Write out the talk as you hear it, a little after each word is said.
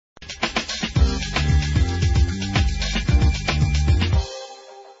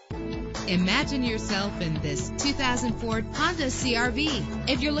Imagine yourself in this 2004 Honda CR-V.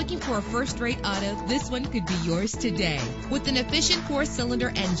 If you're looking for a first-rate auto, this one could be yours today. With an efficient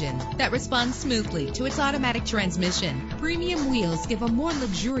 4-cylinder engine that responds smoothly to its automatic transmission, premium wheels give a more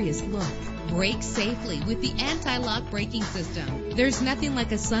luxurious look. Brake safely with the anti-lock braking system. There's nothing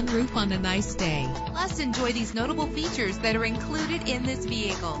like a sunroof on a nice day. Plus, enjoy these notable features that are included in this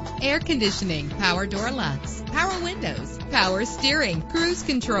vehicle: air conditioning, power door locks, power windows, power steering, cruise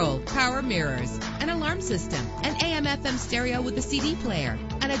control, power mirrors, an alarm system, an AM/FM stereo with a CD player,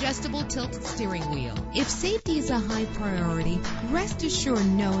 an adjustable tilt steering wheel. If safety is a high priority, rest assured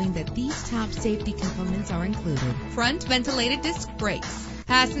knowing that these top safety components are included: front ventilated disc brakes,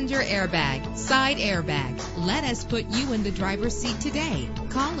 passenger airbag, side airbag. Let us put you in the driver's seat today.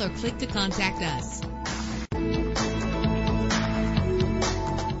 Call or click to contact us.